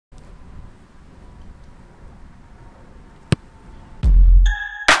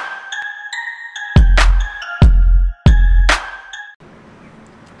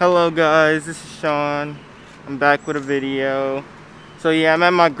Hello guys, this is Sean. I'm back with a video. So yeah, I'm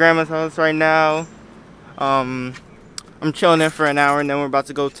at my grandma's house right now. I'm chilling there for an hour and then we're about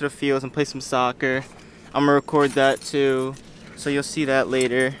to go to the fields and play some soccer. I'm gonna record that too, so you'll see that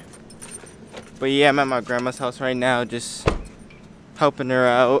later. But yeah, I'm at my grandma's house right now, just helping her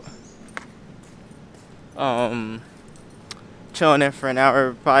out. Chilling there for an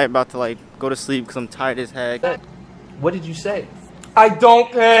hour, probably about to like go to sleep because I'm tired as heck. What did you say? I don't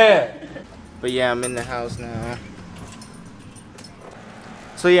care! But yeah, I'm in the house now.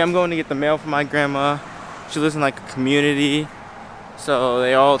 So yeah, I'm going to get the mail from my grandma. She lives in like a community, so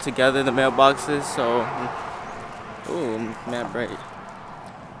they all together, the mailboxes. So, ooh, I'm mad bright.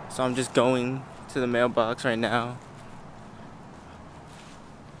 So I'm just going to the mailbox right now,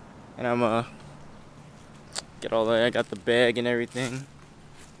 and I'm get all that. I got the bag and everything,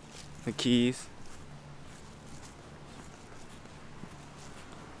 the keys.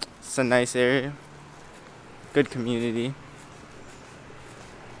 It's a nice area, good community.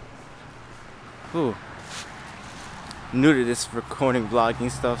 Ooh, new to this recording vlogging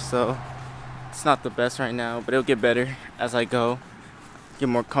stuff, so it's not the best right now, but it'll get better as I go, get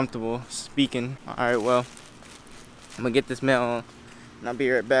more comfortable speaking. Alright, well, I'm gonna get this mail and I'll be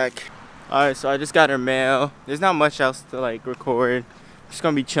right back. Alright, so I just got her mail. There's not much else to like record. I'm just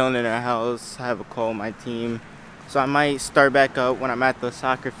gonna be chilling in her house. I have a call with my team, so I might start back up when I'm at the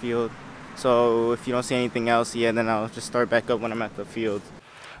soccer field. So if you don't see anything else, yeah, then I'll just start back up when I'm at the field.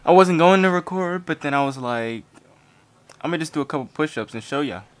 I wasn't going to record, but then I was like, I'm gonna just do a couple push-ups and show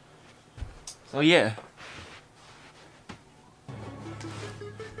ya. So yeah.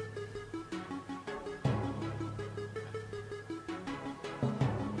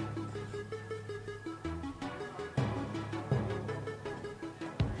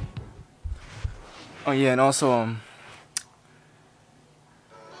 Oh yeah, and also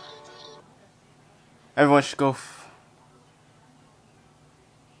everyone should go.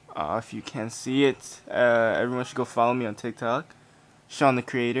 If you can't see it, everyone should go follow me on TikTok, Sean the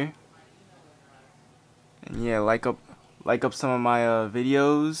Creator. And yeah, like up some of my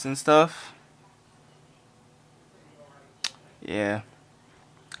videos and stuff. Yeah,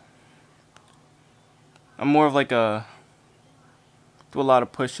 I'm more of like do a lot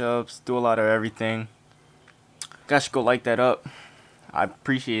of push-ups, do a lot of everything. Guys should go like that up. I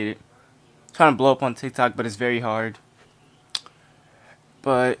appreciate it. I'm trying to blow up on TikTok, but it's very hard.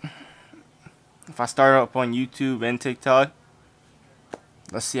 But if I start up on YouTube and TikTok,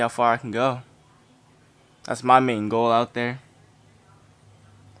 let's see how far I can go. That's my main goal out there.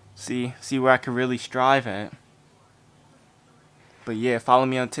 See where I can really strive at. But yeah, follow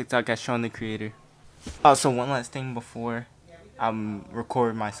me on TikTok at Sean the Creator. Also, one last thing before I'm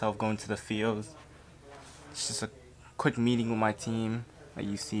recording myself going to the fields. It's just a quick meeting with my team. Like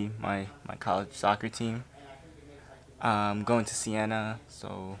you see, my college soccer team. I'm going to Siena,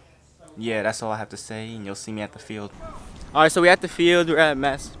 so yeah, that's all I have to say, and you'll see me at the field. Alright, so we're at the field. We're at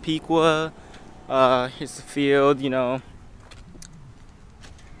Massapequa. Here's the field, you know.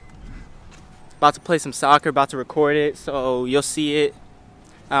 About to play some soccer, about to record it, so you'll see it.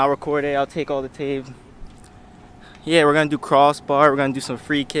 I'll record it, I'll take all the tape. Yeah, we're gonna do crossbar, we're gonna do some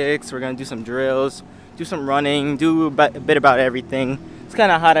free kicks, we're gonna do some drills, do some running, do a bit about everything. It's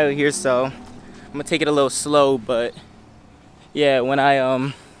kinda hot out here, so I'm gonna take it a little slow, but yeah, when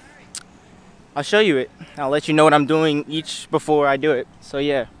I'll show you it. I'll let you know what I'm doing each before I do it. So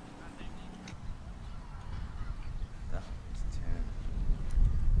yeah.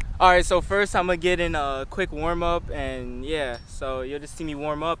 Alright, so first I'm gonna get in a quick warm up, and yeah, so you'll just see me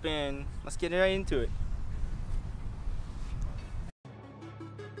warm up and let's get right into it.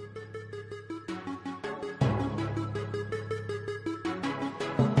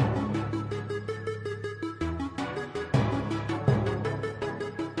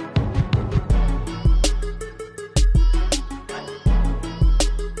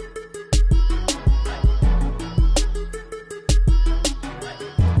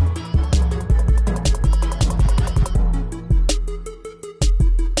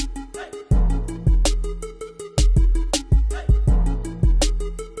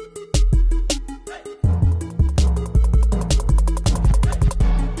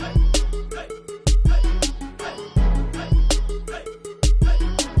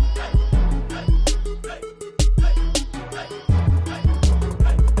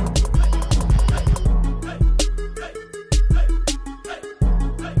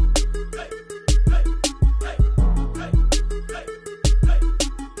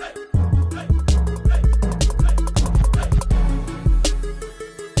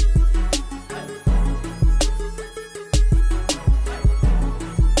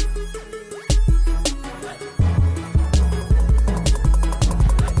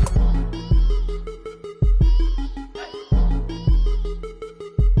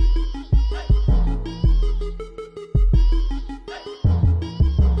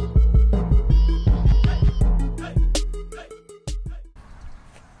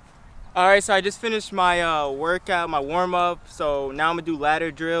 Alright, so I just finished my workout, my warm-up. So now I'm gonna do ladder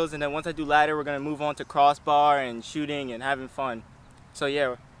drills, and then once I do ladder, we're gonna move on to crossbar and shooting and having fun. So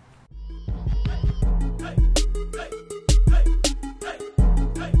yeah.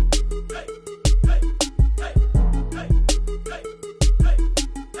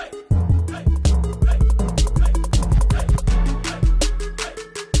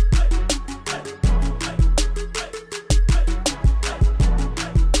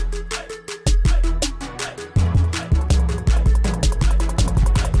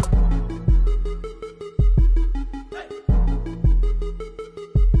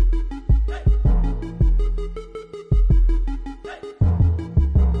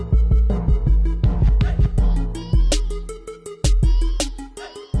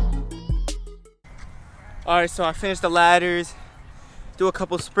 Alright, so I finished the ladders, do a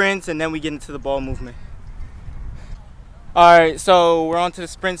couple sprints, and then we get into the ball movement. Alright, so we're on to the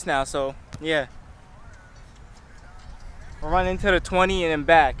sprints now, so yeah. We're running to the 20 and then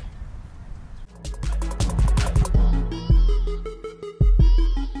back.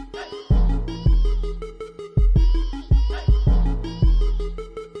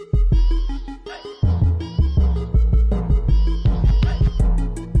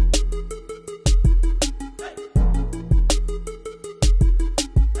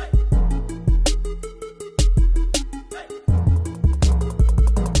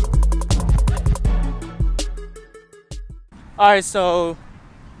 Alright, so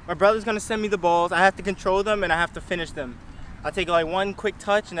my brother's gonna send me the balls. I have to control them and I have to finish them. I'll take like one quick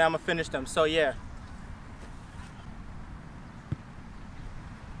touch and then I'm gonna finish them. So yeah.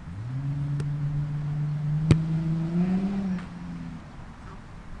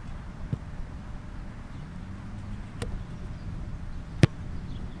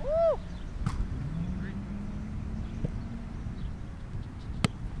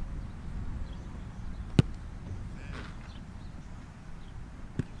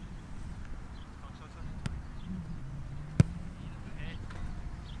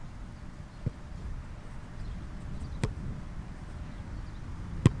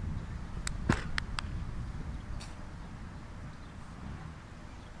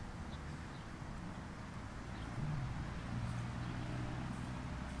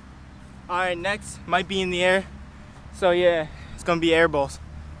 Alright, next might be in the air. So yeah, it's gonna be air balls.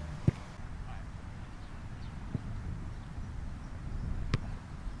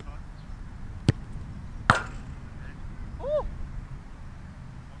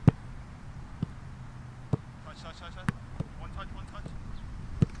 One touch.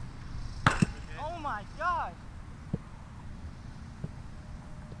 Oh my gosh!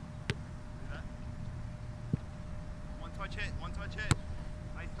 One touch hit.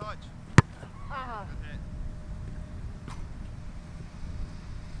 Nice touch. Ah. Good hit.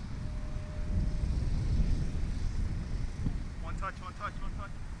 One touch.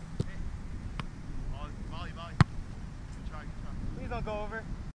 Hit. Volley. Good try. Please don't go over.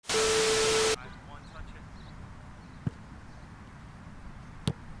 One touch hit.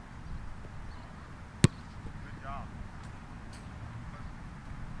 Good job.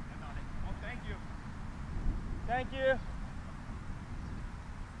 Oh, thank you. Thank you.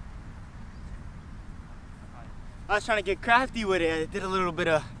 I was trying to get crafty with it. I did a little bit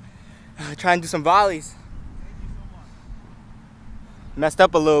of trying to do some volleys. Thank you so much. Messed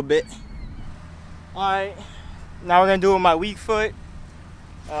up a little bit. Alright, now we're gonna do it with my weak foot.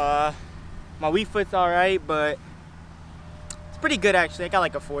 My weak foot's alright, but it's pretty good actually. I got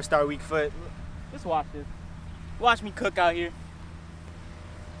like a 4-star weak foot. Just watch this. Watch me cook out here.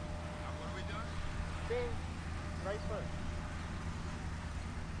 What are we doing? Same right foot.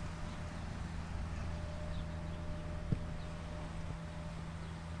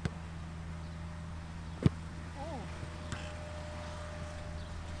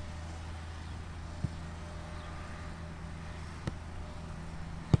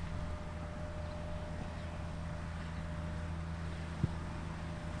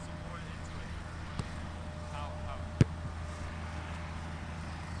 Support into it. How?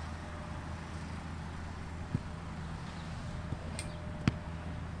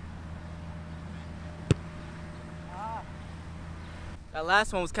 That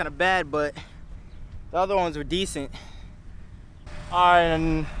last one was kind of bad, but the other ones were decent. Alright,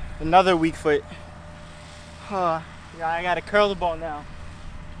 and another weak foot. Yeah, I gotta curl the ball now.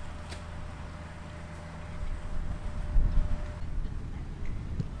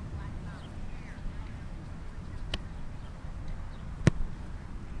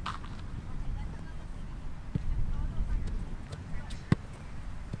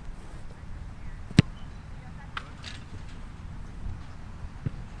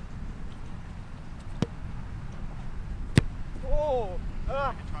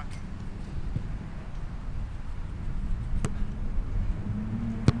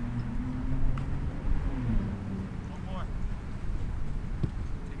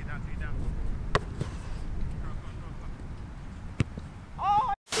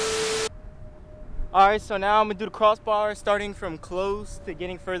 Alright, so now I'm gonna do the crossbar starting from close to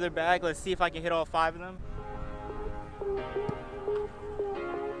getting further back. Let's see if I can hit all 5 of them.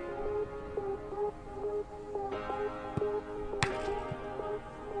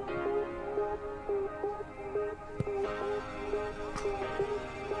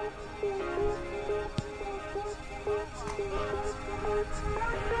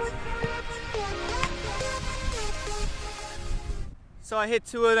 So I hit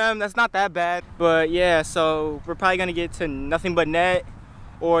 2 of them, that's not that bad. But yeah, so we're probably gonna get to nothing but net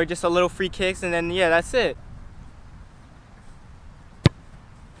or just a little free kicks, and then yeah, that's it.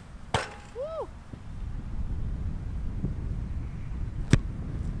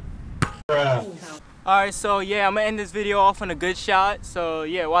 Alright, so yeah, I'm gonna end this video off on a good shot. So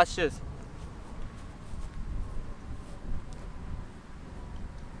yeah, watch this.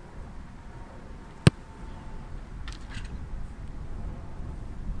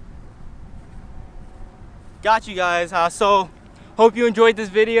 Got you guys. So hope you enjoyed this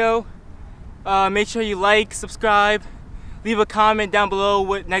video. Make sure you like, subscribe, leave a comment down below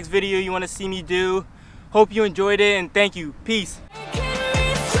what next video you want to see me do. Hope you enjoyed it, and thank you. Peace.